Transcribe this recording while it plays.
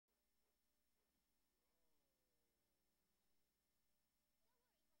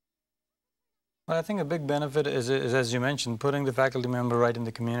Well, I think a big benefit is, as you mentioned, putting the faculty member right in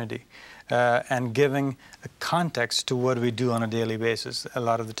the community and giving a context to what we do on a daily basis. A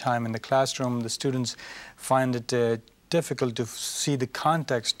lot of the time in the classroom, the students find it difficult to see the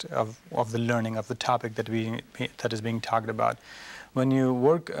context of the learning, of the topic that is being talked about. When you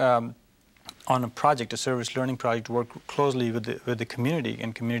work on a project, a service learning project, work closely with the community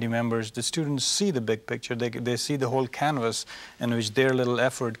and community members, the students see the big picture. They see the whole canvas in which their little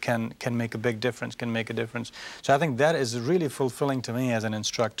effort can make a big difference, can make a difference. So I think that is really fulfilling to me as an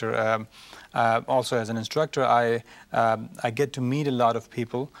instructor. Also as an instructor, I get to meet a lot of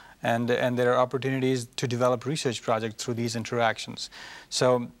people, and there are opportunities to develop research projects through these interactions.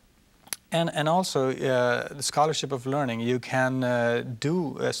 So. And also the scholarship of learning. You can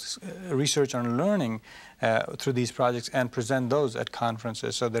do research on learning through these projects and present those at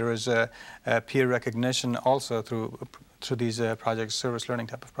conferences. So there is a peer recognition also through these projects, service learning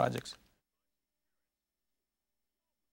type of projects.